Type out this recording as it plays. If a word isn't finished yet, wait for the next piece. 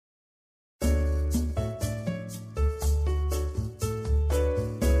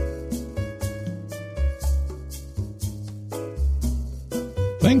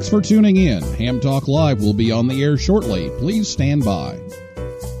Thanks for tuning in. Ham Talk Live will be on the air shortly. Please stand by.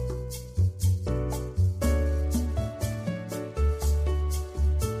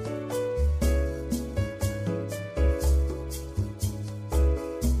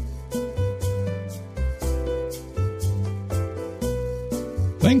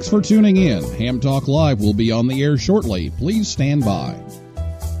 Thanks for tuning in. Ham Talk Live will be on the air shortly. Please stand by.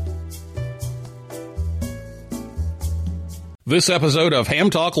 This episode of Ham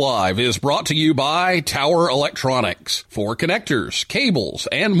Talk Live is brought to you by Tower Electronics. For connectors, cables,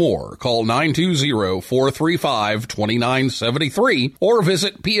 and more, call 920-435-2973 or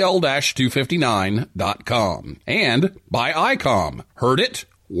visit pl-259.com. And by ICOM. Heard it?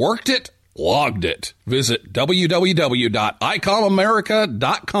 Worked it? Logged it. Visit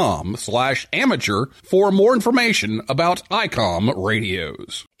www.icomamerica.com/amateur for more information about ICOM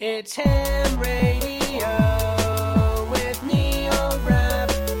radios. It's Ham Radio with Neil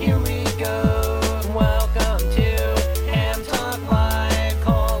Rapp. Here we go. Welcome to Ham Talk Live.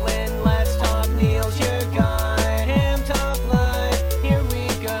 Call in, let's talk. Neil's your guy. Ham Talk Live. Here we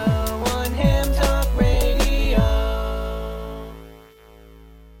go on Ham Talk Radio.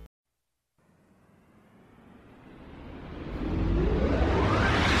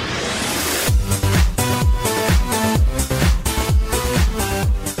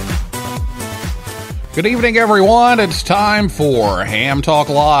 Good evening, everyone. It's time for Ham Talk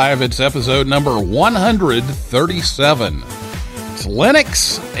Live. It's episode number 137. It's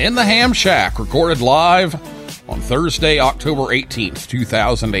Linux in the Ham Shack, recorded live on Thursday, October 18th,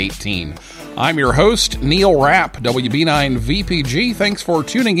 2018. I'm your host, Neil Rapp, WB9VPG. Thanks for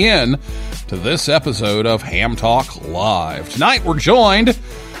tuning in to this episode of Ham Talk Live. Tonight, we're joined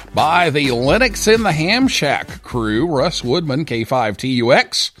by the Linux in the Ham Shack crew, Russ Woodman,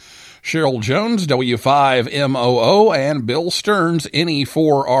 K5TUX, Cheryl Jones, W5MOO, and Bill Stearns,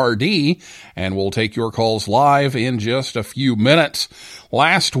 NE4RD, and we'll take your calls live in just a few minutes.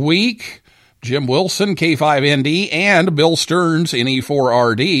 Last week, Jim Wilson, K5ND, and Bill Stearns,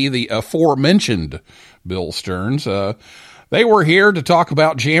 NE4RD, the aforementioned Bill Stearns, they were here to talk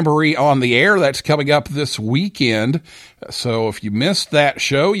about Jamboree on the Air. That's coming up this weekend. So if you missed that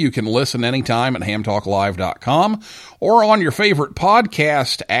show, you can listen anytime at hamtalklive.com or on your favorite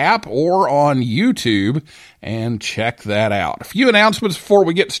podcast app or on YouTube and check that out. A few announcements before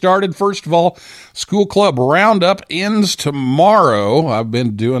we get started. First of all, School Club Roundup ends tomorrow. I've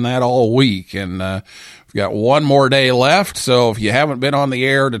been doing that all week, and we've got one more day left. So if you haven't been on the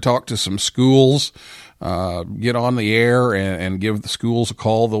air to talk to some schools, get on the air and give the schools a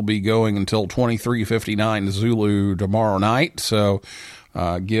call. They'll be going until 23:59 Zulu tomorrow night. So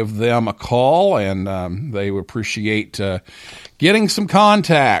give them a call, and they would appreciate getting some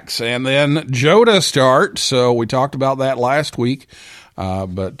contacts. And then JOTA starts. So we talked about that last week,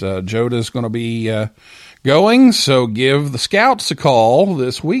 but JOTA is going to be going. So give the Scouts a call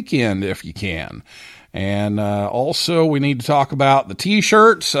this weekend if you can. And also, we need to talk about the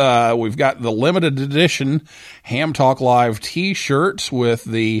T-shirts. We've got the limited edition Ham Talk Live T-shirts with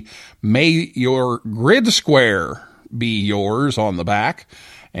the May Your Grid Square Be Yours on the back.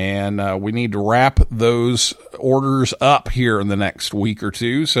 And we need to wrap those orders up here in the next week or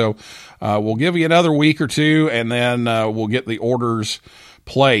two. So we'll give you another week or two, and then we'll get the orders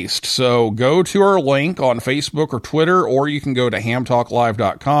placed. So go to our link on Facebook or Twitter, or you can go to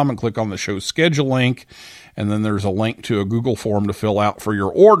hamtalklive.com and click on the show schedule link. And then there's a link to a Google form to fill out for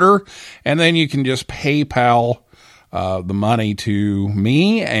your order. And then you can just PayPal the money to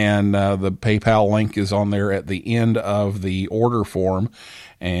me, and the PayPal link is on there at the end of the order form.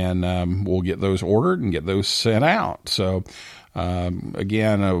 And we'll get those ordered and get those sent out. So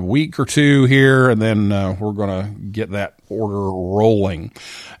again, a week or two here, and then we're going to get that order rolling.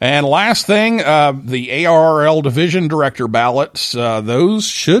 And last thing, the ARRL Division Director ballots, those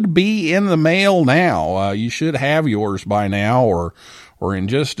should be in the mail now. You should have yours by now, or in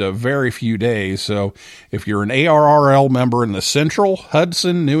just a very few days. So if you're an ARRL member in the Central,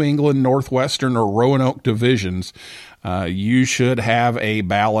 Hudson, New England, Northwestern, or Roanoke divisions, you should have a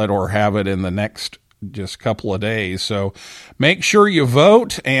ballot or have it in the next just couple of days. So make sure you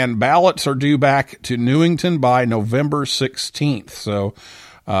vote, and ballots are due back to Newington by November 16th. So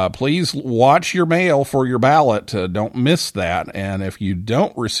please watch your mail for your ballot. Don't miss that. And if you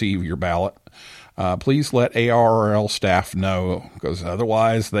don't receive your ballot, please let ARRL staff know, because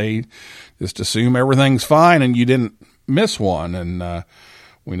otherwise they just assume everything's fine and you didn't miss one. And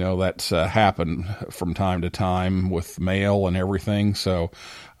we know that's happened from time to time with mail and everything. So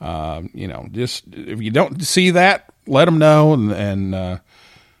just if you don't see that, let them know, and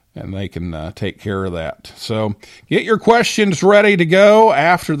and they can take care of that. So get your questions ready to go.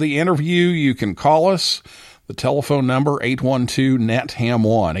 After the interview, you can call us. The telephone number,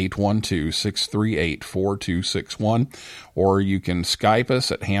 812-NET-HAM1, 812-638-4261, or you can Skype us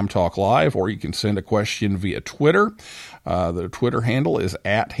at Ham Talk Live, or you can send a question via Twitter. The Twitter handle is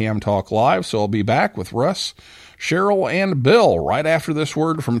at Ham Talk Live. So I'll be back with Russ, Cheryl, and Bill right after this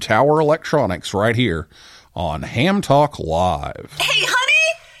word from Tower Electronics right here on Ham Talk Live. Hey,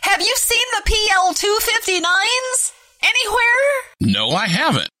 honey, have you seen the PL259s anywhere? No, I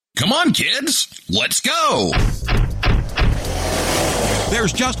haven't. Come on, kids. Let's go.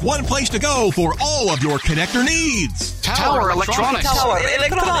 There's just one place to go for all of your connector needs. Tower Electronics. Tower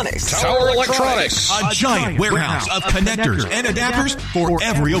Electronics. Tower Electronics. A giant warehouse of connectors and adapters for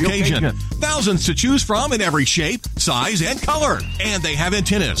every occasion. Thousands to choose from in every shape, size, and color. And they have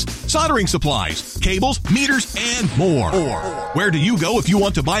antennas, soldering supplies, cables, meters, and more. Where do you go if you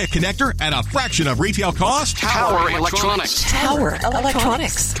want to buy a connector at a fraction of retail cost? Tower Electronics. Tower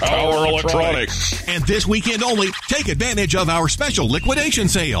Electronics. Tower Electronics. And this weekend only, take advantage of our special liquidation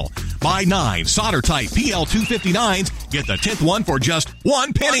sale. Buy 9 solder type PL259s, get the 10th one for just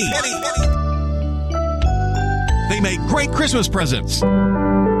 1 penny. They make great Christmas presents.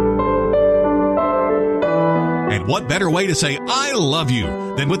 And what better way to say I love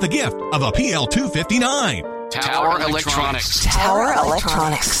you than with the gift of a PL259? Tower Electronics. Tower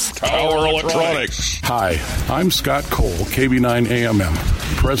Electronics. Tower Electronics. Hi, I'm Scott Cole, KB9AMM,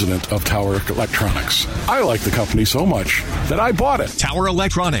 president of Tower Electronics. I like the company so much that I bought it. Tower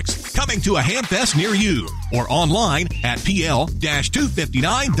Electronics, coming to a Hamfest near you, or online at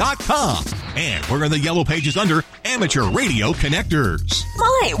pl-259.com. And we're in the yellow pages under Amateur Radio Connectors.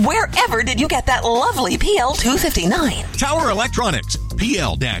 My, wherever did you get that lovely PL259? Tower Electronics,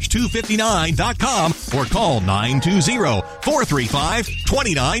 pl-259.com, or call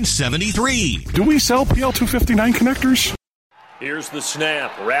 920-435-2973. Do we sell PL259 connectors? Here's the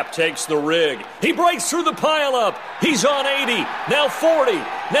snap. Rapp takes the rig. He breaks through the pileup. He's on 80. Now 40.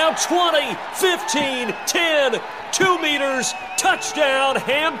 Now 20. 15. 10. 2 meters. Touchdown.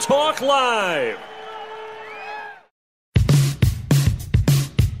 Ham Talk Live.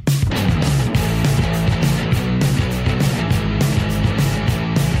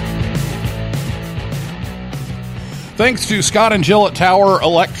 Thanks to Scott and Jill at Tower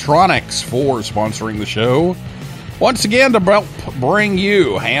Electronics for sponsoring the show. Once again, to help bring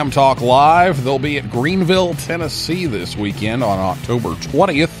you Ham Talk Live, they'll be at Greenville, Tennessee this weekend on October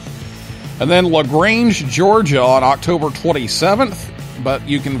 20th, and then LaGrange, Georgia on October 27th, but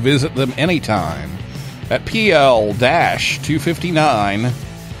you can visit them anytime at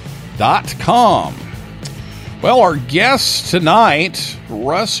pl-259.com. Well, our guest tonight,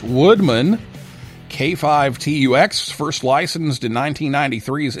 Russ Woodman, K5TUX, first licensed in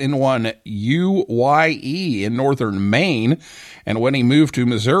 1993's N1UYE in northern Maine. And when he moved to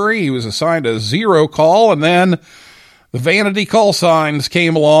Missouri, he was assigned a zero call, and then the vanity call signs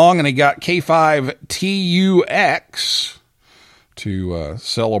came along, and he got K5TUX to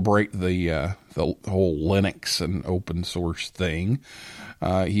celebrate the whole Linux and open source thing.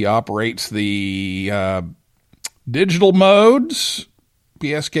 He operates the digital modes,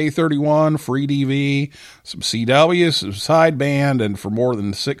 PSK31, FreeDV, some CW, some sideband, and for more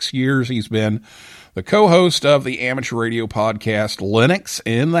than 6 years he's been the co-host of the amateur radio podcast Linux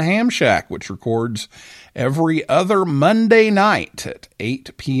in the Ham Shack, which records every other Monday night at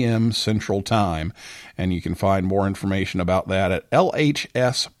 8 p.m. Central Time. And you can find more information about that at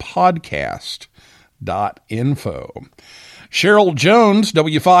lhspodcast.info. Cheryl Jones,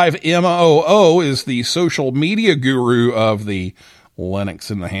 W5MOO, is the social media guru of the Linux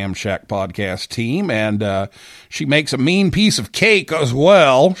in the Ham Shack podcast team, and she makes a mean piece of cake as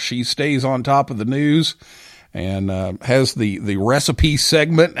well. She stays on top of the news and has the recipe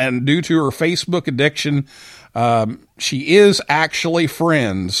segment, and due to her Facebook addiction, she is actually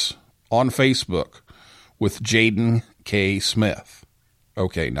friends on Facebook with Jaden K. Smith.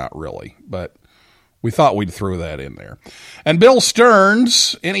 Okay, not really, but we thought we'd throw that in there. And Bill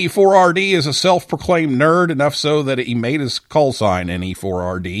Stearns, NE4RD, is a self-proclaimed nerd, enough so that he made his call sign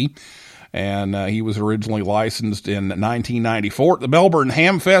NE4RD. And he was originally licensed in 1994 at the Melbourne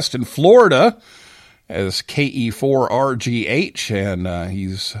Hamfest in Florida as KE4RGH. And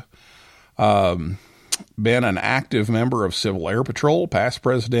he's been an active member of Civil Air Patrol, past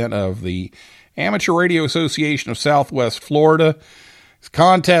president of the Amateur Radio Association of Southwest Florida. He's a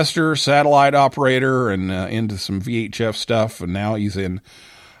contester, satellite operator, and into some VHF stuff. And now he's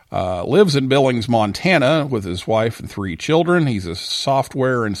lives in Billings, Montana with his wife and 3 children. He's a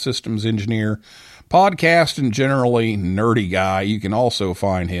software and systems engineer, podcast and generally nerdy guy. You can also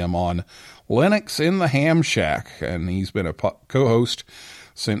find him on Linux in the Ham Shack, and he's been a co-host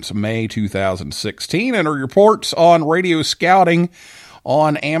since May 2016, and he reports on Radio Scouting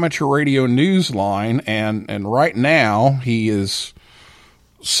on Amateur Radio Newsline, and right now he is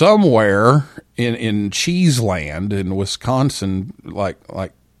somewhere in Cheeseland in Wisconsin, like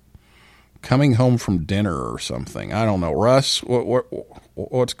coming home from dinner or something. I don't know. Russ,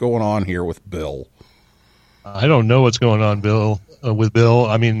 what's going on here with Bill? I don't know what's going on, with Bill.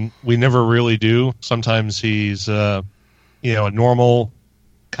 I mean, we never really do. Sometimes he's, a normal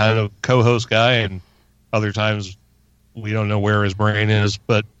kind of co-host guy, and other times we don't know where his brain is.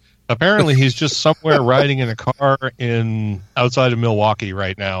 But apparently, he's just somewhere riding in a car outside of Milwaukee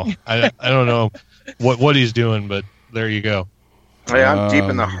right now. I don't know what he's doing, but there you go. Hey, I'm deep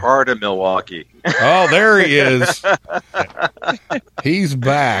in the heart of Milwaukee. Oh, there he is. He's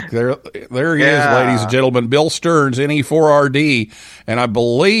back. There he is, ladies and gentlemen. Bill Stearns, NE4RD. And I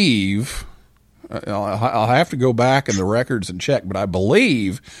believe, I'll have to go back in the records and check, but I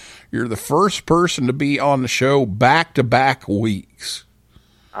believe you're the first person to be on the show back-to-back weeks.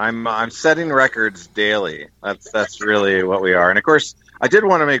 I'm setting records daily. That's really what we are. And, of course, I did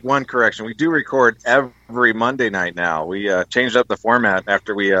want to make one correction. We do record every Monday night now. We changed up the format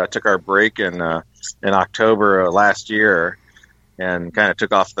after we took our break in October last year and kind of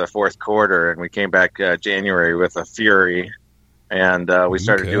took off the fourth quarter, and we came back January with a fury, and we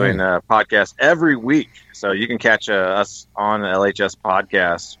started doing podcasts every week. So you can catch us on the LHS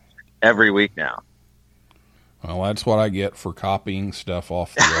podcast every week now. Well, that's what I get for copying stuff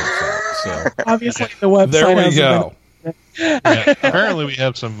off the website. So obviously the website. There we go. Yeah, apparently we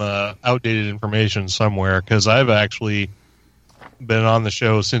have some outdated information somewhere, because I've actually been on the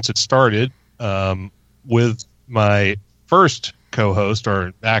show since it started with my first co-host,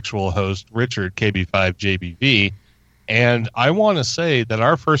 or actual host, Richard, KB5JBV, and I want to say that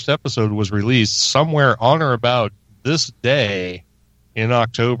our first episode was released somewhere on or about this day in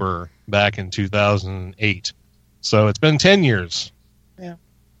October back in 2008. So it's been 10 years. Yeah.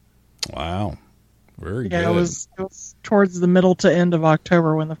 Wow. Very good. Yeah, it was towards the middle to end of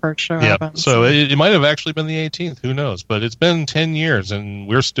October when the first show happened. So it might have actually been the 18th. Who knows? But it's been 10 years, and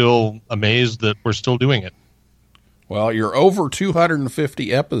we're still amazed that we're still doing it. Well, you're over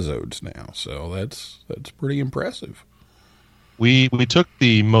 250 episodes now, so that's pretty impressive. We took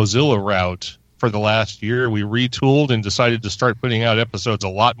the Mozilla route for the last year. We retooled and decided to start putting out episodes a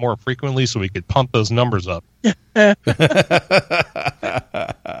lot more frequently so we could pump those numbers up.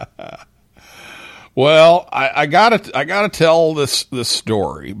 Well, I gotta tell this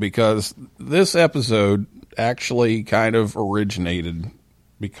story, because this episode actually kind of originated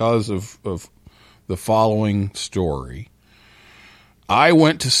because of the following story. I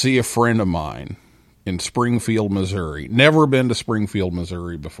went to see a friend of mine in Springfield, Missouri. Never been to Springfield,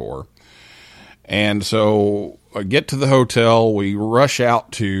 Missouri before. And so I get to the hotel, we rush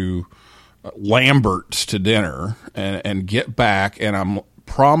out to Lambert's to dinner and get back, and I'm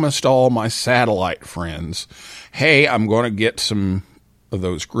promised all my satellite friends, hey, I'm going to get some of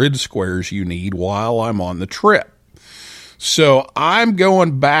those grid squares you need while I'm on the trip. So I'm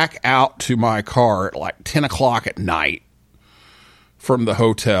going back out to my car at like 10 o'clock at night from the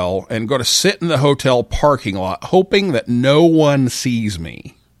hotel and going to sit in the hotel parking lot, hoping that no one sees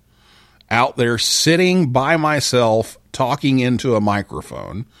me out there sitting by myself talking into a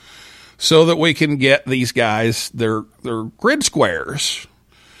microphone, so that we can get these guys their grid squares.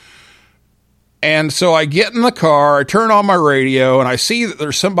 And so I get in the car, I turn on my radio, and I see that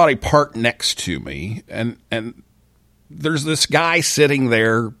there's somebody parked next to me, and there's this guy sitting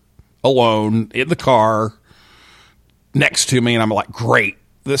there alone in the car next to me, and I'm like, great,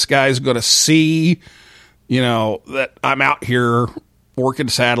 this guy's going to see, that I'm out here working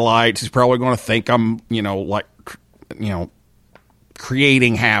satellites. He's probably going to think I'm,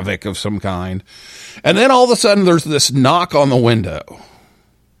 creating havoc of some kind. And then all of a sudden there's this knock on the window.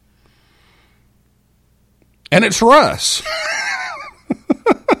 And it's Russ.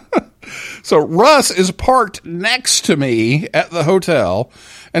 So Russ is parked next to me at the hotel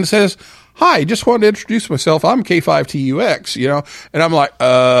and says, hi, just wanted to introduce myself. I'm K5TUX, and I'm like,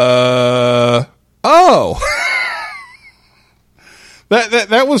 oh,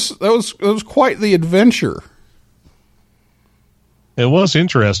 that was quite the adventure. It was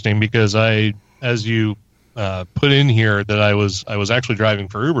interesting because as you put in here that I was actually driving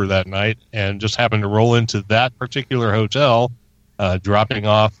for Uber that night and just happened to roll into that particular hotel, dropping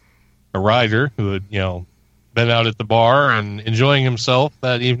off a rider who had, been out at the bar and enjoying himself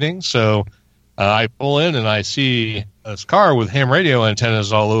that evening. So I pull in and I see this car with ham radio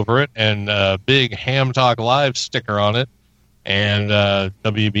antennas all over it and a big Ham Talk Live sticker on it and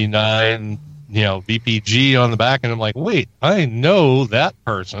WB9, VPG on the back. And I'm like, wait, I know that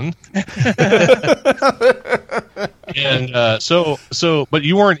person. And but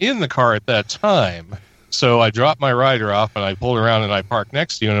you weren't in the car at that time. So I dropped my rider off and I pulled around and I parked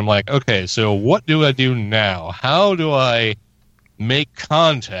next to you. And I'm like, okay, so what do I do now? How do I make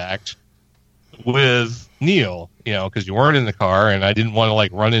contact with Neil? Because you weren't in the car and I didn't want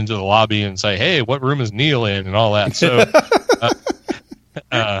to run into the lobby and say, hey, what room is Neil in and all that. So,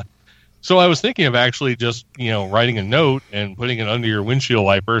 so I was thinking of actually just, writing a note and putting it under your windshield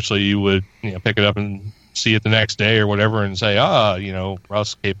wiper so you would, pick it up and see it the next day or whatever and say,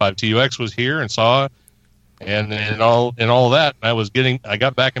 Russ K5TUX was here and saw it. And all that, I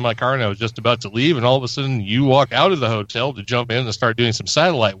got back in my car and I was just about to leave, and all of a sudden you walk out of the hotel to jump in and start doing some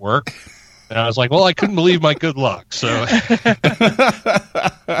satellite work. And I was like, well, I couldn't believe my good luck. So,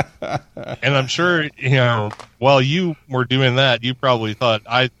 and I'm sure, while you were doing that, you probably thought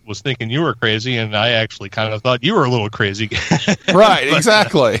I was thinking you were crazy, and I actually kind of thought you were a little crazy. Right,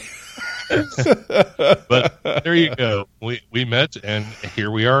 exactly. But there you go. We met, and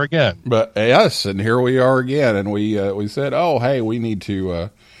here we are again. But yes, and here we are again, and we said, oh, hey, we need to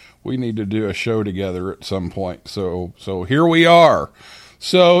do a show together at some point. So here we are.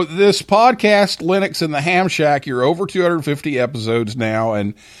 So this podcast, Linux in the Ham Shack, you're over 250 episodes now,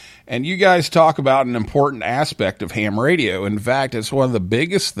 and you guys talk about an important aspect of ham radio. In fact, it's one of the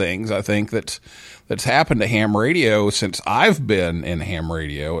biggest things I think that's happened to ham radio since I've been in ham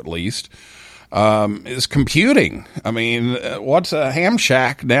radio, at least, is computing. I mean, what's a ham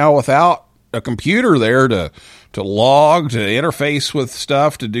shack now without a computer there to log, to interface with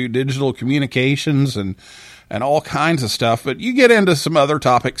stuff, to do digital communications and all kinds of stuff. But you get into some other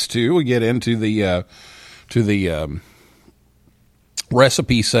topics too. We get into the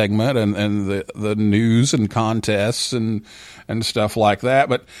recipe segment and the news and contests and stuff like that.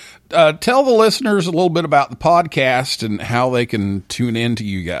 But tell the listeners a little bit about the podcast and how they can tune in to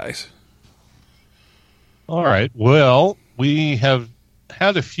you guys. All right. Well, we have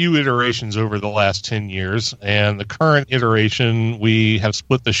had a few iterations over the last 10 years, and the current iteration, we have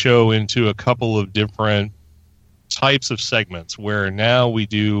split the show into a couple of different types of segments, where now we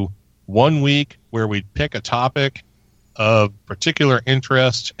do 1 week where we pick a topic of particular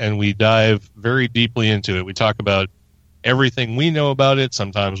interest and we dive very deeply into it. We talk about everything we know about it.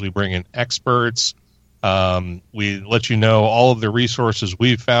 Sometimes we bring in experts. We let you know all of the resources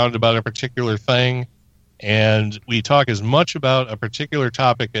we've found about a particular thing. And we talk as much about a particular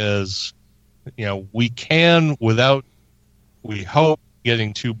topic as, we can without, we hope,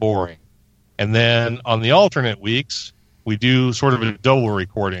 getting too boring. And then on the alternate weeks, we do sort of a double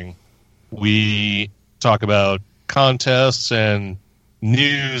recording. We talk about contests and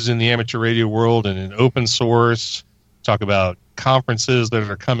news in the amateur radio world and in open source, talk about conferences that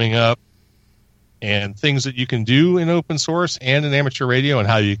are coming up and things that you can do in open source and in amateur radio and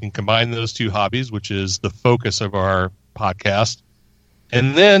how you can combine those two hobbies, which is the focus of our podcast.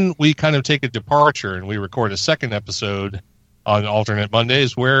 And then we kind of take a departure and we record a second episode on alternate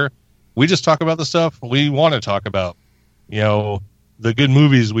Mondays where we just talk about the stuff we want to talk about. The good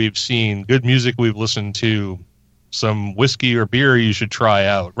movies we've seen, good music we've listened to, some whiskey or beer you should try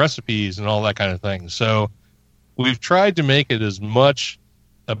out, recipes and all that kind of thing. So we've tried to make it as much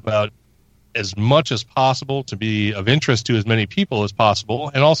as possible to be of interest to as many people as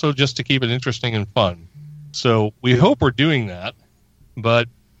possible, and also just to keep it interesting and fun. So we hope we're doing that. But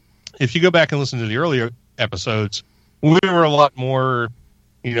if you go back and listen to the earlier episodes, we were a lot more,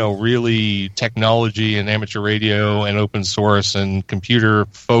 really technology and amateur radio and open source and computer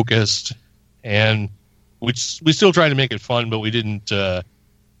focused. And we still try to make it fun, but we didn't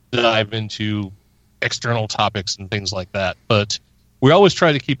dive into external topics and things like that. But we always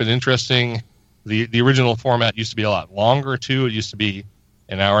try to keep it interesting. The original format used to be a lot longer, too. It used to be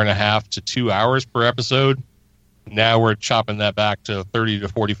an hour and a half to 2 hours per episode. Now we're chopping that back to 30 to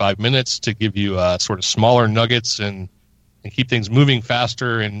 45 minutes to give you sort of smaller nuggets and keep things moving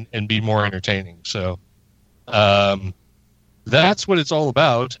faster and be more entertaining. So that's what it's all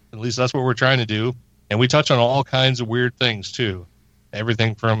about. At least that's what we're trying to do. And we touch on all kinds of weird things, too.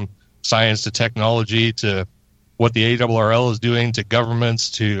 Everything from science to technology to what the ARRL is doing to governments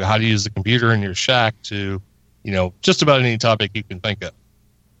to how to use the computer in your shack to, just about any topic you can think of.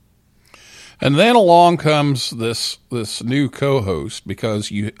 And then along comes this new co-host,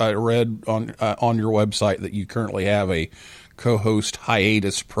 because I read on your website that you currently have a co-host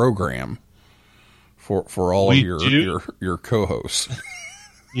hiatus program for all of your co-hosts.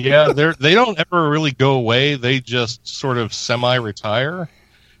 Yeah, they don't ever really go away. They just sort of semi-retire,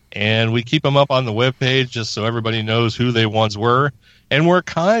 and we keep them up on the webpage just so everybody knows who they once were. And we're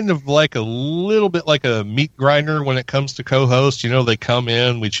kind of like a little bit like a meat grinder when it comes to co-hosts. You know, they come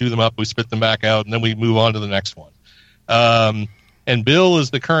in, we chew them up, we spit them back out, and then we move on to the next one. And Bill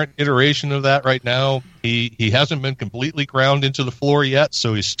is the current iteration of that right now. He hasn't been completely ground into the floor yet,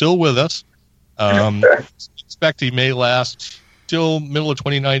 so he's still with us. Expect he may last till middle of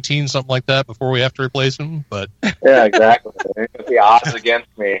 2019, something like that, before we have to replace him. But yeah, exactly. The odds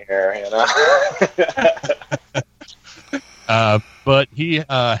against me here, you know. But he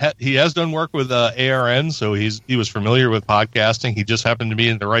has done work with ARN, so he was familiar with podcasting. He just happened to be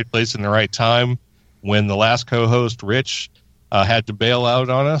in the right place in the right time when the last co-host, Rich, had to bail out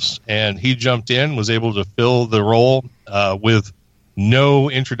on us, and he jumped in, was able to fill the role with no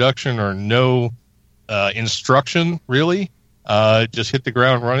introduction or no instruction, really. Just hit the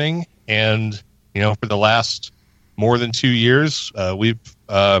ground running, and for the last more than 2 years, we've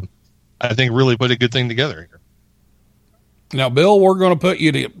I think really put a good thing together here. Now, Bill, we're going to put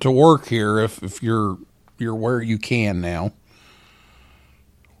you to work here if you're where you can now.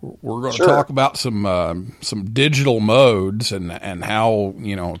 We're going to talk about some digital modes and how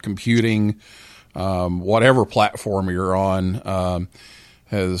computing, whatever platform you're on,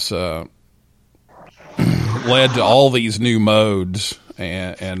 has led to all these new modes,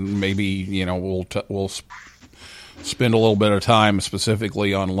 and maybe we'll spend a little bit of time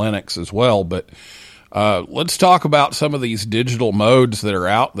specifically on Linux as well, but. Let's talk about some of these digital modes that are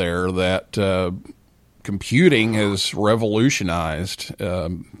out there that computing has revolutionized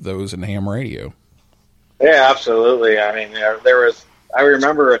those in ham radio. Yeah, absolutely. I mean, I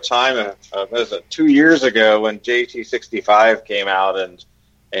remember a time, was it 2 years ago when JT65 came out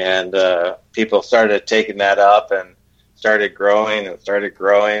and people started taking that up and started growing,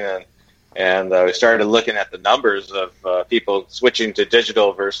 and we started looking at the numbers of people switching to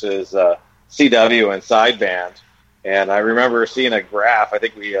digital versus CW and sideband, and I remember seeing a graph. I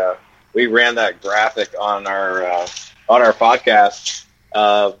think we ran that graphic on our podcast.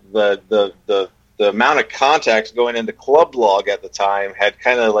 The amount of contacts going into Club Log at the time had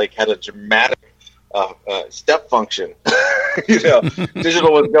kind of like had a dramatic step function.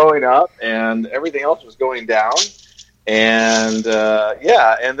 Digital was going up and everything else was going down. And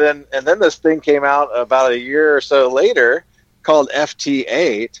and then this thing came out about a year or so later called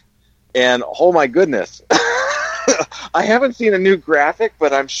FT8. And oh my goodness, I haven't seen a new graphic,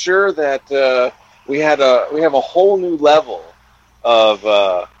 but I'm sure that we have a whole new level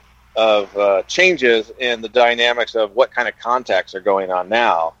of changes in the dynamics of what kind of contacts are going on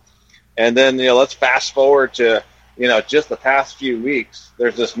now. And then let's fast forward to just the past few weeks.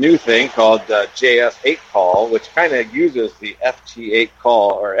 There's this new thing called JS8 call, which kind of uses the FT8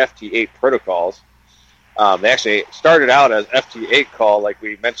 call or FT8 protocols. They actually started out as FT8 call, like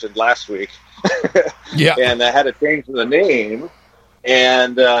we mentioned last week. Yeah. And I had to change the name.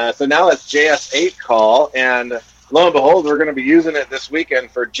 And so now it's JS8 call. And lo and behold, we're going to be using it this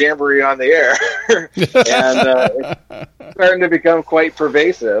weekend for Jamboree on the Air. And it's starting to become quite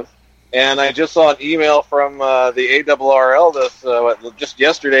pervasive. And I just saw an email from the ARRL just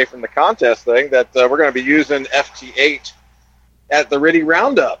yesterday from the contest thing that we're going to be using FT8 at the RTTY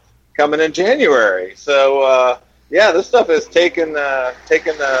Roundup coming in January. So, this stuff has taken the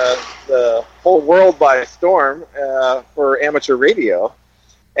whole world by storm for amateur radio.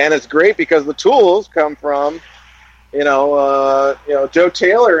 And it's great because the tools come from, Joe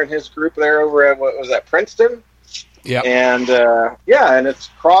Taylor and his group there over at, what was that, Princeton? Yeah. And, and it's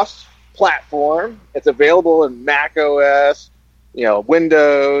cross-platform. It's available in Mac OS,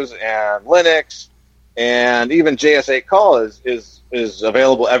 Windows and Linux, and even JS8 Call is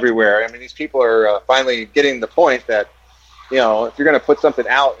available everywhere. I mean, these people are finally getting the point that, if you're going to put something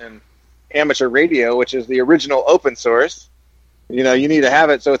out in amateur radio, which is the original open source, you need to have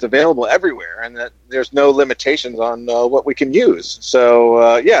it so it's available everywhere, and that there's no limitations on what we can use.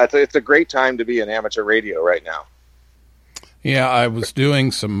 So, it's a great time to be in amateur radio right now. Yeah, I was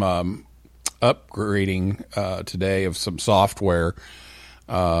doing some upgrading today of some software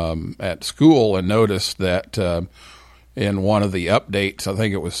at school and noticed that in one of the updates, I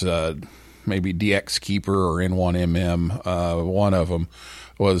think it was maybe DX Keeper or N1MM, one of them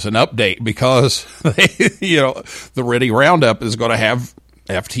was an update because the RTTY Roundup is going to have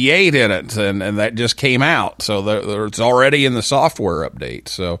FT8 in it, and that just came out, so it's already in the software update.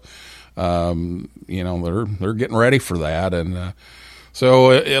 So they're getting ready for that, and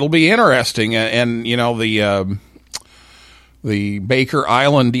so it'll be interesting. And the Baker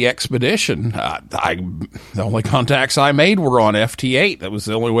Island expedition, the only contacts I made were on FT8. That was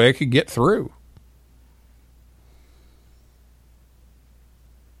the only way I could get through.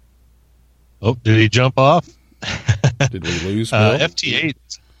 Oh, did he jump off? Did we lose Bill? FT8?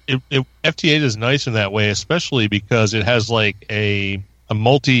 FT8 is nice in that way, especially because it has like a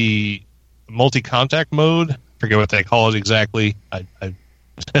multi-contact mode. I forget what they call it exactly. I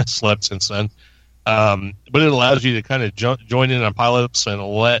slept since then. But it allows you to kind of join in on pilots and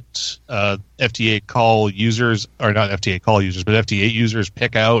let FT8 call users, or not FT8 call users, but FT8 users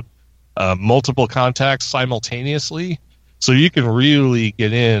pick out multiple contacts simultaneously. So you can really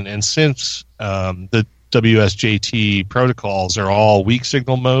get in. And since the WSJT protocols are all weak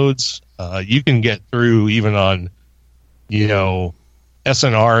signal modes, you can get through even on,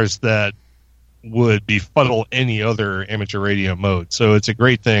 SNRs that would befuddle any other amateur radio mode. So it's a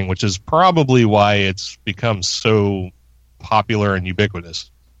great thing, which is probably why it's become so popular and ubiquitous.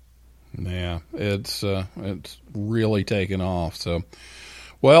 Yeah, it's really taken off. So,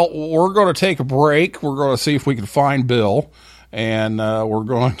 well, we're going to take a break. We're going to see if we can find Bill. And we're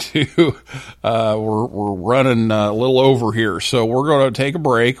going to we're running a little over here, so we're going to take a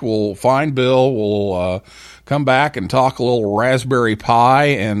break. We'll find Bill. We'll come back and talk a little Raspberry Pi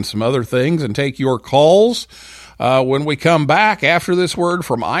and some other things, and take your calls when we come back after this word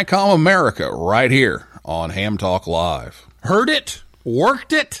from ICOM America right here on Ham Talk Live. Heard it,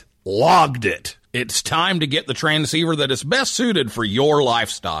 worked it, logged it. It's time to get the transceiver that is best suited for your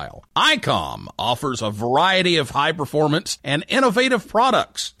lifestyle. ICOM offers a variety of high-performance and innovative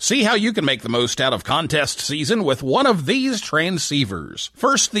products. See how you can make the most out of contest season with one of these transceivers.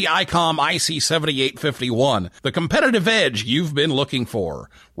 First, the ICOM IC7851, the competitive edge you've been looking for.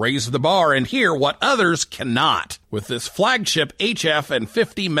 Raise the bar and hear what others cannot with this flagship HF and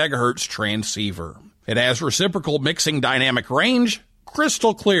 50 megahertz transceiver. It has reciprocal mixing dynamic range,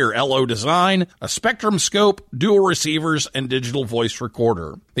 crystal clear LO design, a spectrum scope, dual receivers, and digital voice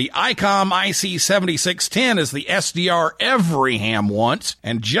recorder. The ICOM IC7610 is the SDR every ham wants,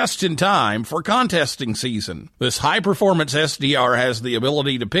 and just in time for contesting season. This high-performance SDR has the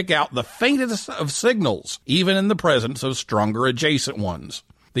ability to pick out the faintest of signals, even in the presence of stronger adjacent ones.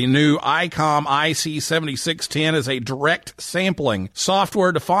 The new ICOM IC7610 is a direct sampling,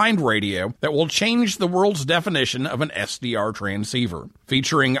 software-defined radio that will change the world's definition of an SDR transceiver.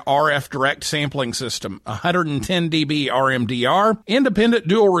 Featuring RF direct sampling system, 110 dB RMDR, independent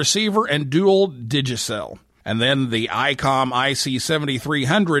dual receiver, and dual Digicel. And then the ICOM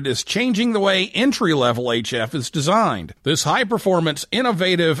IC7300 is changing the way entry-level HF is designed. This high-performance,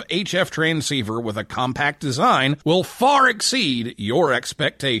 innovative HF transceiver with a compact design will far exceed your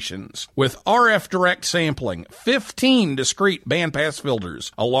expectations. With RF direct sampling, 15 discrete bandpass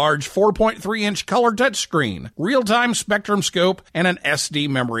filters, a large 4.3-inch color touchscreen, real-time spectrum scope, and an SD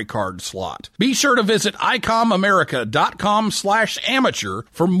memory card slot. Be sure to visit ICOMAmerica.com/amateur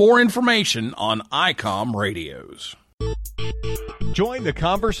for more information on ICOM radios. Join the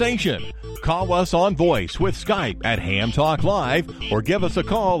conversation. Call us on voice with Skype at Ham Talk Live, or give us a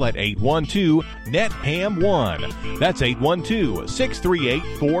call at 812-NET-HAM1. That's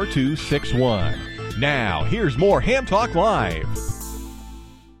 812-638-4261. Now, here's more Ham Talk Live.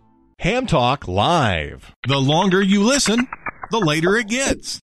 Ham Talk Live. The longer you listen, the later it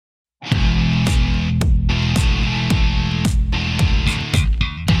gets.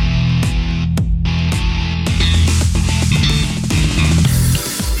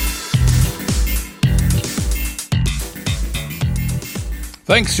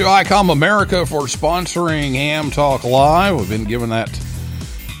 Thanks to ICOM America for sponsoring Ham Talk Live. We've been giving that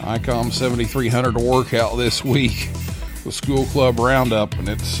ICOM 7300 a workout this week with School Club Roundup, and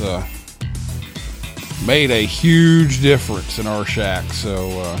it's made a huge difference in our shack.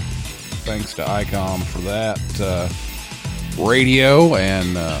 So thanks to ICOM for that radio,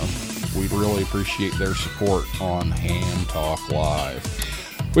 and we really appreciate their support on Ham Talk Live,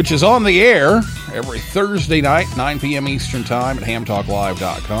 which is on the air every Thursday night, 9 p.m. Eastern Time at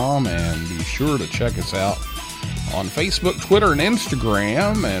hamtalklive.com. And be sure to check us out on Facebook, Twitter, and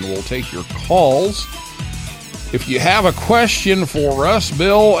Instagram, and we'll take your calls. If you have a question for us,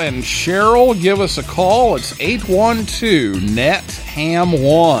 Bill and Cheryl, give us a call. It's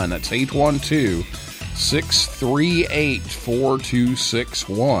 812-NET-HAM1. That's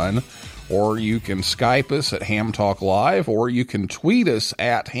 812-638-4261. Or you can Skype us at Ham Talk Live, or you can tweet us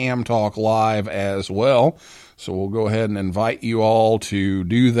at Ham Talk Live as well. So we'll go ahead and invite you all to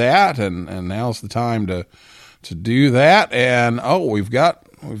do that, and now's the time to do that. And we've got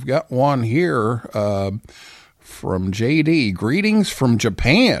one here from JD. Greetings from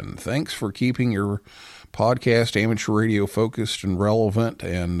Japan. Thanks for keeping your podcast amateur radio focused and relevant,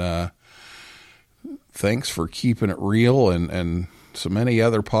 and thanks for keeping it real. And so many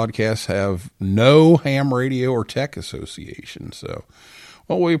other podcasts have no ham radio or tech association. So,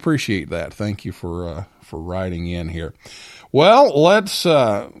 well, we appreciate that. Thank you for writing in here. Well, let's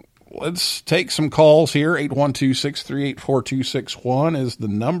take some calls here. 812-638-4261 is the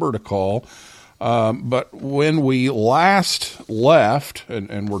number to call. But when we last left,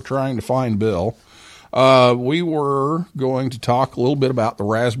 and we're trying to find Bill, we were going to talk a little bit about the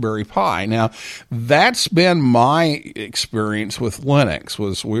Raspberry Pi. Now, that's been my experience with Linux.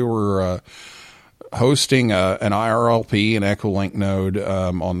 Was we were hosting an IRLP, an Echolink node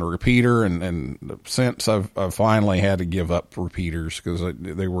on the repeater, and since I've finally had to give up repeaters because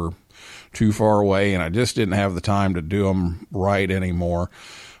they were too far away, and I just didn't have the time to do them right anymore.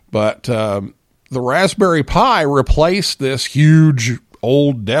 But the Raspberry Pi replaced this huge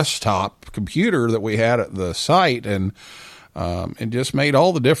old desktop computer that we had at the site, and it just made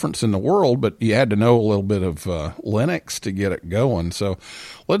all the difference in the world, but you had to know a little bit of Linux to get it going. So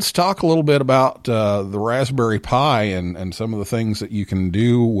let's talk a little bit about the Raspberry Pi and some of the things that you can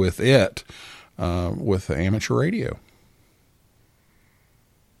do with it with the amateur radio.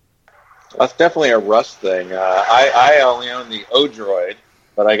 That's definitely a Rust thing. I only own the Odroid,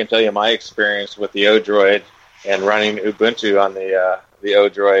 but I can tell you my experience with the Odroid and running Ubuntu on the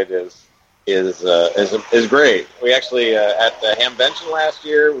Odroid is great. We actually at the Hamvention last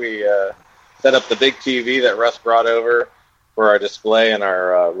year, we set up the big TV that Russ brought over for our display and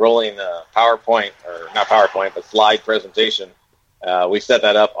our rolling PowerPoint, or not PowerPoint, but slide presentation. We set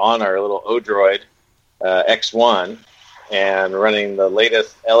that up on our little Odroid X1 and running the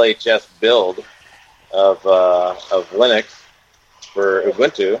latest LHS build of Linux for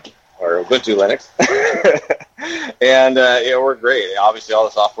Ubuntu, or Ubuntu Linux. And it worked great. Obviously, all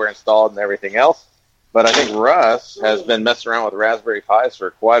the software installed and everything else. But I think Russ has been messing around with Raspberry Pis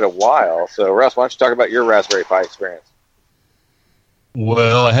for quite a while. So, Russ, why don't you talk about your Raspberry Pi experience?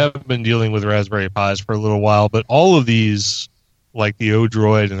 Well, I haven't been dealing with Raspberry Pis for a little while, but all of these, like the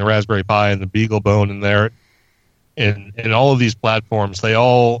Odroid and the Raspberry Pi and the BeagleBone in there, and all of these platforms, they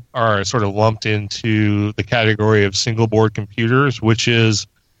all are sort of lumped into the category of single-board computers, which is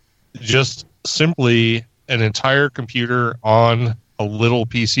just simply an entire computer on a little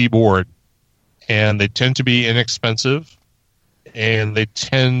PC board. And they tend to be inexpensive, and they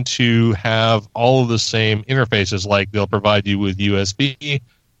tend to have all of the same interfaces. Like they'll provide you with USB,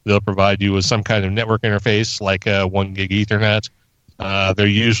 they'll provide you with some kind of network interface like a 1 gig Ethernet. They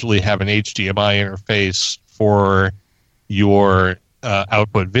usually have an HDMI interface for your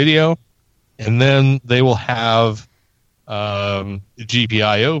output video, and then they will have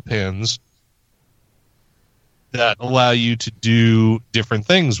GPIO pins that allow you to do different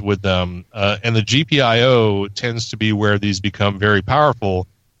things with them. And the GPIO tends to be where these become very powerful,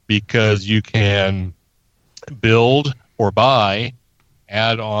 because you can build or buy,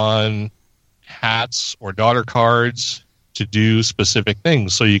 add on hats or daughter cards to do specific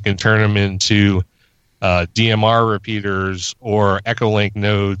things. So you can turn them into DMR repeaters or Echolink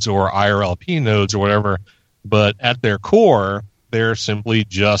nodes or IRLP nodes or whatever. But at their core, they're simply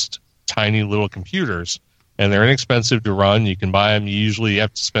just tiny little computers. And they're inexpensive to run. You can buy them. You usually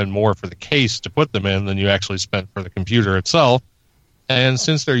have to spend more for the case to put them in than you actually spent for the computer itself. And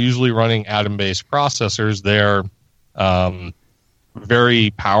since they're usually running Atom-based processors, they're very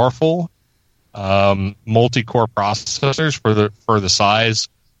powerful multi-core processors for the size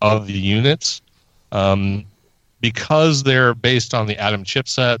of the units. Because they're based on the Atom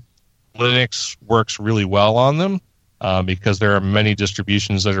chipset, Linux works really well on them because there are many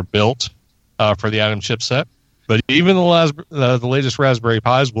distributions that are built for the Atom chipset. But even the latest Raspberry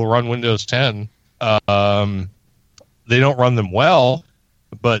Pis will run Windows 10. They don't run them well,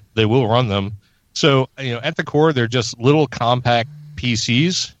 but they will run them. So, at the core, they're just little compact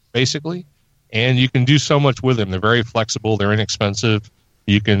PCs, basically, and you can do so much with them. They're very flexible. They're inexpensive.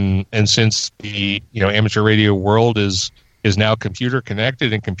 And since the amateur radio world is now computer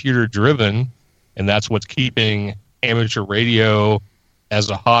connected and computer driven, and that's what's keeping amateur radio as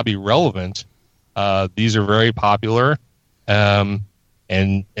a hobby relevant. These are very popular, and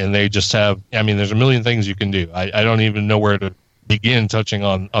they just have. There's a million things you can do. I don't even know where to begin touching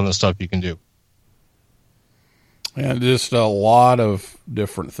on the stuff you can do. And just a lot of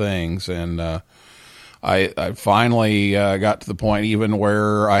different things, and I finally got to the point even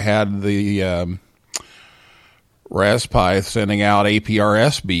where I had the Raspberry sending out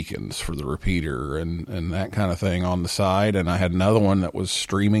APRS beacons for the repeater and that kind of thing on the side, and I had another one that was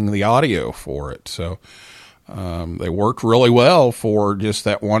streaming the audio for it. So They worked really well for just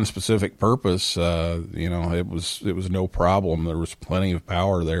that one specific purpose. It was no problem. There was plenty of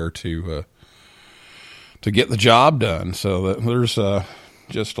power there to get the job done. So there's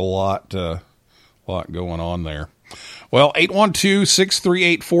just a lot going on there. Well,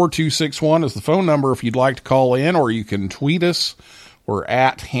 812-638-4261 is the phone number if you'd like to call in, or you can tweet us. We're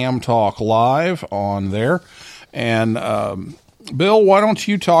at Ham Talk Live on there. And Bill, why don't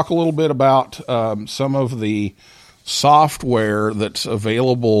you talk a little bit about some of the software that's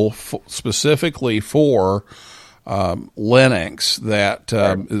available specifically for Linux that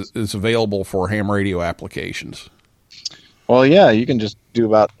is available for ham radio applications? Well, yeah, you can just do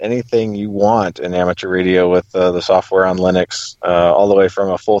about anything you want in amateur radio with the software on Linux, all the way from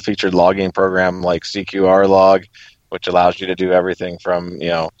a full-featured logging program like CQR Log, which allows you to do everything from,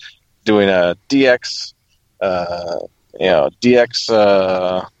 doing a DX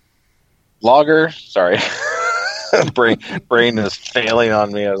logger. Sorry. brain is failing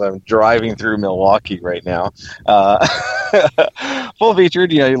on me as I'm driving through Milwaukee right now. Full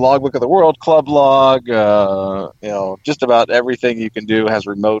featured, logbook of the world, club log, just about everything you can do. Has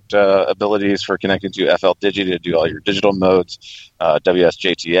remote abilities for connecting to FL Digi to do all your digital modes,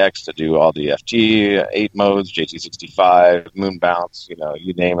 WSJTX to do all the FT8 modes, JT65, Moon Bounce, you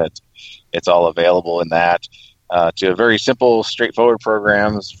name it. It's all available in that. To very simple, straightforward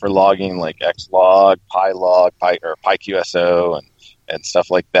programs for logging like Xlog, PyLog, PyQSO, and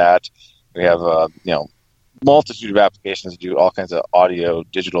stuff like that. We have multitude of applications to do all kinds of audio,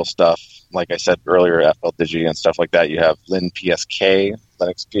 digital stuff. Like I said earlier, FL Digi and stuff like that. You have Linux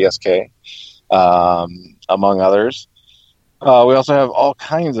PSK, among others. We also have all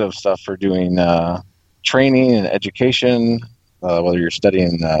kinds of stuff for doing training and education. Whether you're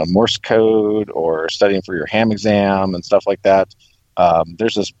studying Morse code or studying for your ham exam and stuff like that.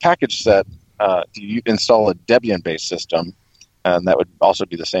 There's this package set to install a Debian-based system, and that would also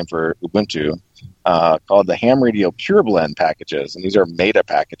be the same for Ubuntu, called the Ham Radio Pure Blend packages. And these are meta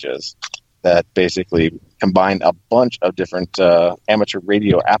packages that basically combine a bunch of different amateur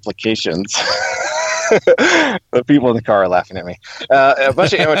radio applications. The people in the car are laughing at me. A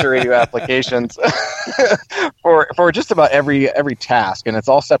bunch of amateur radio applications for just about every task, and it's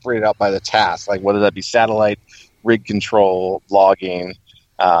all separated out by the task. Like whether that be satellite, rig control, logging,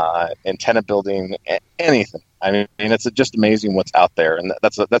 antenna building, anything. I mean, it's just amazing what's out there, and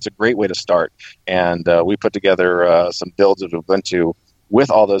that's a great way to start. And we put together some builds of Ubuntu with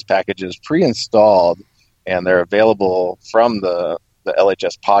all those packages pre-installed, and they're available from the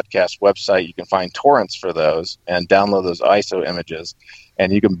LHS podcast website. You can find torrents for those and download those ISO images,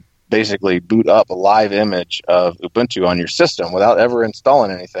 and you can basically boot up a live image of Ubuntu on your system without ever installing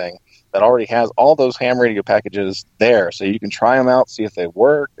anything that already has all those ham radio packages there. So you can try them out, see if they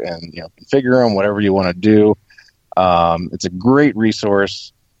work, and configure them, whatever you want to do. It's a great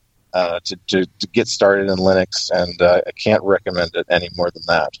resource to get started in Linux, and I can't recommend it any more than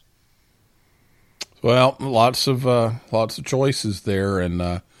that. Well, lots of choices there,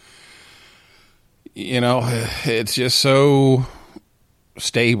 and it's just so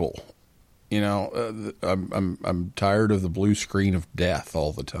stable. I'm tired of the blue screen of death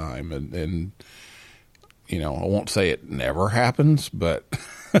all the time, and I won't say it never happens, but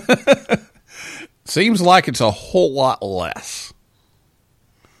seems like it's a whole lot less.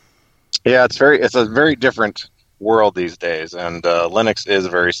 Yeah, it's a very different world these days, and Linux is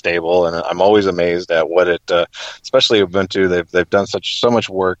very stable, and I'm always amazed at what it, especially Ubuntu, they've done so much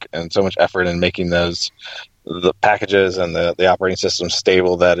work and so much effort in making the packages and the operating system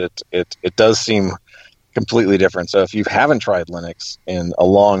stable that it does seem completely different. So if you haven't tried Linux in a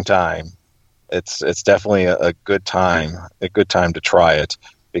long time, it's definitely a good time to try it,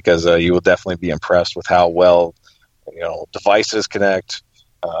 because you will definitely be impressed with how well devices connect.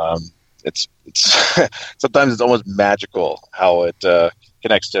 It's sometimes it's almost magical how it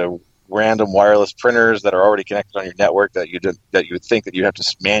connects to random wireless printers that are already connected on your network that you would think that you have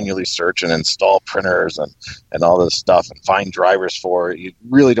to manually search and install printers and all this stuff and find drivers for. You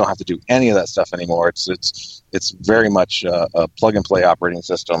really don't have to do any of that stuff anymore. It's very much a plug and play operating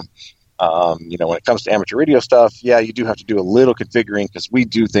system. When it comes to amateur radio stuff, yeah, you do have to do a little configuring, because we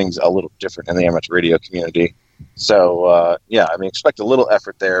do things a little different in the amateur radio community. So, expect a little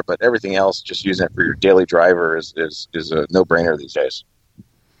effort there, but everything else, just using it for your daily driver is a no-brainer these days.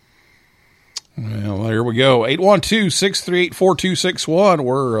 Well, there we go. 812-638-4261.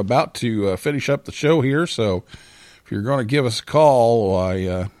 We're about to finish up the show here, so if you're going to give us a call,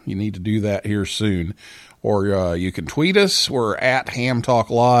 you need to do that here soon. Or you can tweet us. We're at Ham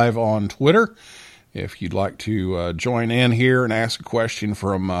Talk Live on Twitter. If you'd like to join in here and ask a question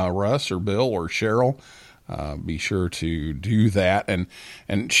from Russ or Bill or Cheryl, be sure to do that. And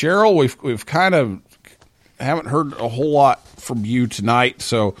Cheryl, we've kind of haven't heard a whole lot from you tonight,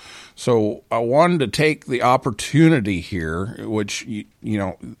 so I wanted to take the opportunity here, which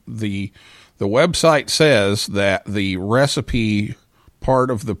the website says that the recipe part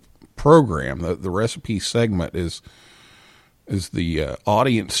of the program, the recipe segment, is the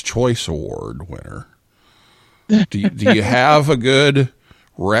Audience Choice Award winner. Do you have a good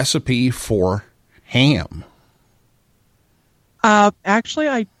recipe for ham? Actually,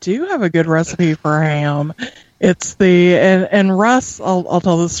 I do have a good recipe for ham. It's and Russ, I'll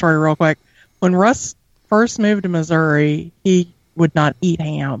tell this story real quick. When Russ first moved to Missouri, he would not eat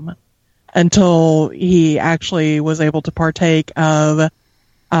ham until he actually was able to partake of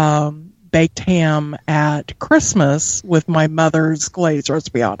baked ham at Christmas with my mother's glaze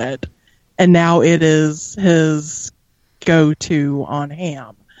recipe on it. And now it is his go-to on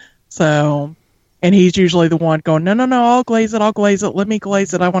ham. So, and he's usually the one going, no, I'll glaze it. Let me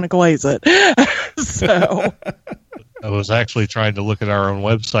glaze it. I want to glaze it. So I was actually trying to look at our own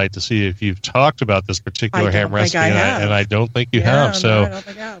website to see if you've talked about this particular ham recipe, and I don't think you have. So, I don't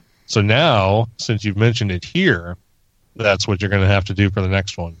think I have. So now, since you've mentioned it here, that's what you're going to have to do for the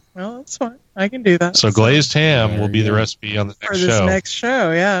next one. Well, that's fine. I can do that. So glazed ham will be the recipe on the next show. For this next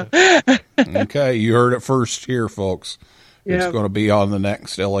show, yeah. Okay, you heard it first here, folks. It's Yep. going to be on the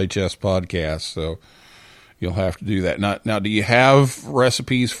next LHS podcast, so you'll have to do that. Now, do you have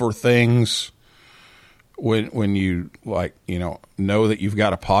recipes for things when you know that you've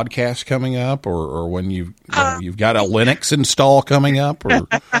got a podcast coming up, or when you've got a Linux install coming up, or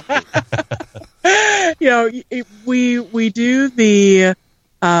we do the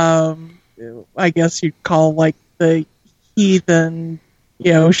I guess you'd call like the heathen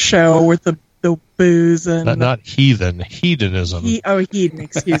show with the booze and not heathenism. Heathen,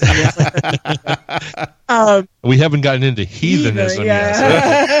 excuse me. We haven't gotten into heathenism yet. So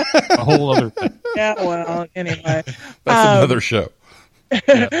that's a whole other thing. Yeah, well, anyway, that's another show.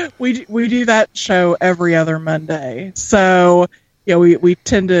 Yeah. We do that show every other Monday. So we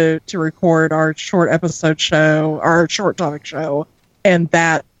tend to record our short episode show, our short topic show, and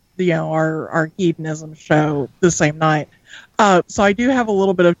that our hedonism show the same night. So I do have a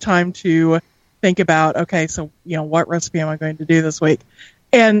little bit of time to think about, okay, so, what recipe am I going to do this week?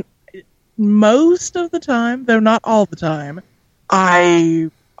 And most of the time, though not all the time, I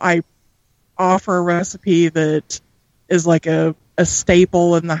offer a recipe that is like a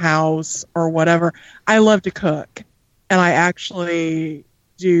staple in the house or whatever. I love to cook, and I actually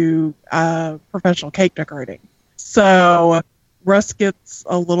do professional cake decorating. So Russ gets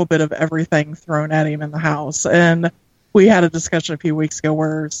a little bit of everything thrown at him in the house, and we had a discussion a few weeks ago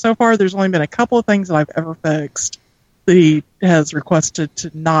where so far there's only been a couple of things that I've ever fixed that he has requested to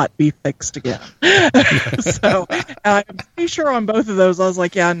not be fixed again. So I'm pretty sure on both of those I was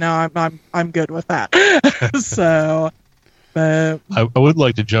like, yeah, no, I'm good with that. So, but I would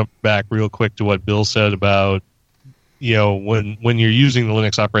like to jump back real quick to what Bill said about when you're using the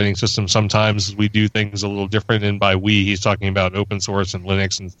Linux operating system, sometimes we do things a little different. And by we, he's talking about open source and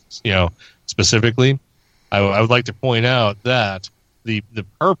Linux, and specifically. I would like to point out that the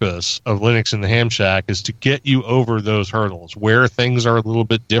purpose of Linux in the Ham Shack is to get you over those hurdles where things are a little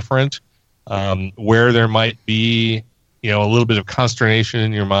bit different, where there might be a little bit of consternation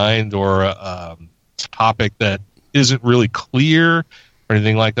in your mind, or a topic that isn't really clear or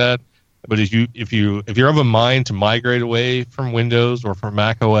anything like that. But if you're of a mind to migrate away from Windows or from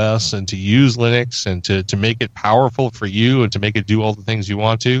Mac OS and to use Linux and to make it powerful for you and to make it do all the things you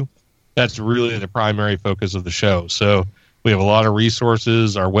want to, that's really the primary focus of the show. So we have a lot of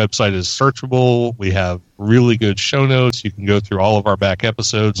resources. Our website is searchable. We have really good show notes. You can go through all of our back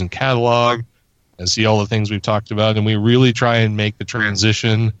episodes and catalog and see all the things we've talked about. And we really try and make the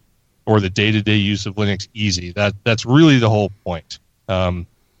transition or the day-to-day use of Linux easy. That's really the whole point,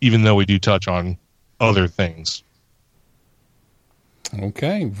 even though we do touch on other things.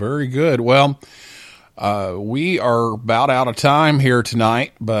 Okay, very good. Well, we are about out of time here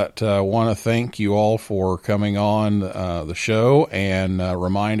tonight, but want to thank you all for coming on the show, and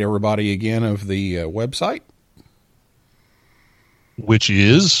remind everybody again of the website, which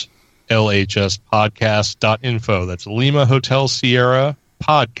is lhspodcast.info. That's Lima Hotel Sierra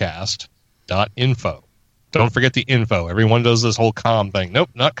podcast.info. Don't forget the info. Everyone does this whole com thing.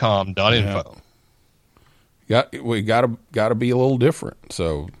 Nope, not com.info. We got to be a little different.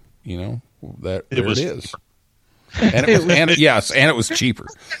 So, there it is. And it was cheaper.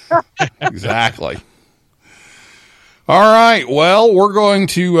 Exactly. All right. Well, we're going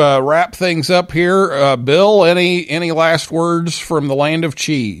to wrap things up here. Bill, any last words from the land of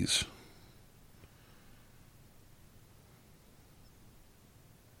cheese?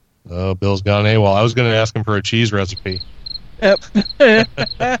 Oh, Bill's gone AWOL. I was going to ask him for a cheese recipe. Yep.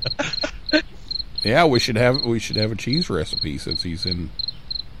 Yeah, we should have a cheese recipe since he's in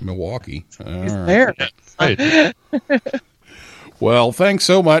Milwaukee. He's there. Right. Well, thanks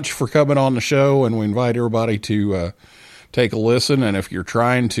so much for coming on the show, and we invite everybody to take a listen. And if you're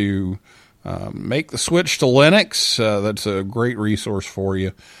trying to make the switch to Linux, that's a great resource for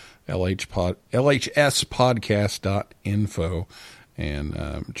you. LHSpodcast.info,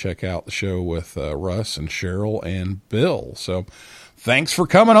 and check out the show with Russ and Cheryl and Bill. So thanks for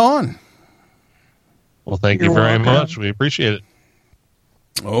coming on. Well, thank you very much. We appreciate it.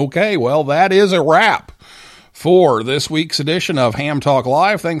 Okay, well, that is a wrap for this week's edition of Ham Talk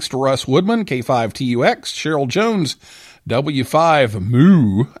Live. Thanks to Russ Woodman, K5TUX, Cheryl Jones,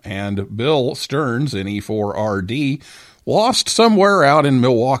 W5Moo, and Bill Stearns, NE4RD, lost somewhere out in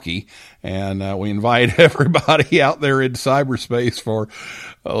Milwaukee. And we invite everybody out there in cyberspace for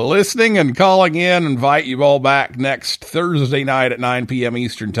listening and calling in. Invite you all back next Thursday night at 9 p.m.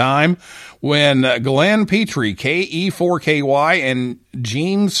 Eastern Time when Glenn Petrie, KE4KY, and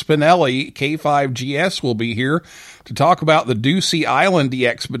Gene Spinelli, K5GS, will be here to talk about the Ducey Island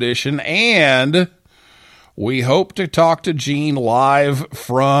expedition. And we hope to talk to Gene live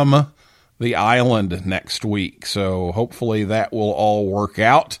from the island next week. So hopefully that will all work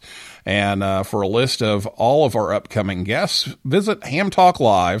out. And for a list of all of our upcoming guests, visit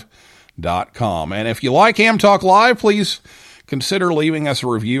hamtalklive.com. And if you like Ham Talk Live, please consider leaving us a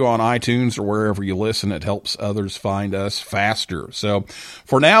review on iTunes or wherever you listen. It helps others find us faster. So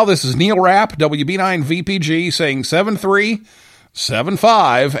for now, this is Neil Rapp, WB9VPG, saying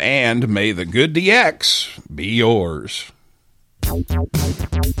 7375, and may the good DX be yours.